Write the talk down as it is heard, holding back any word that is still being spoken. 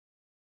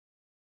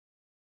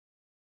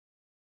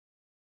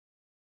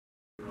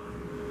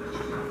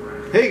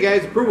Hey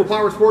guys,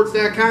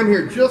 ApprovalPowerSports.com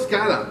here. Just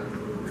got a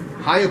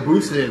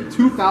Hayabusa in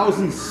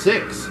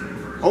 2006.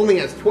 Only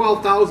has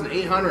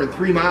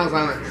 12,803 miles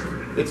on it.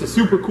 It's a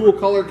super cool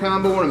color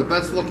combo, one of the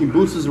best looking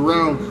Busas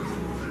around.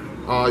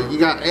 You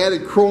got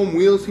added chrome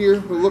wheels here,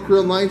 they look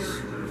real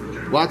nice.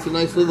 Lots of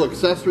nice little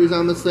accessories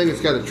on this thing.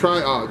 It's got a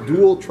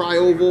dual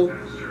tri-oval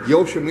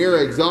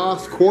YOSHIMURA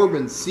exhaust,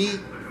 Corbin seat,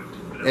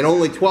 and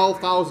only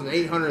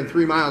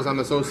 12,803 miles on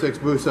this 06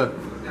 Busa.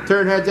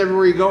 Turn heads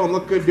everywhere you go and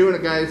look good doing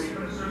it, guys.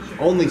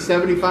 Only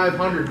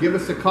 $7,500. Give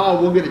us a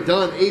call. We'll get it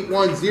done.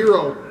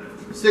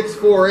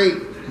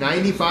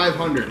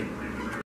 810-648-9500.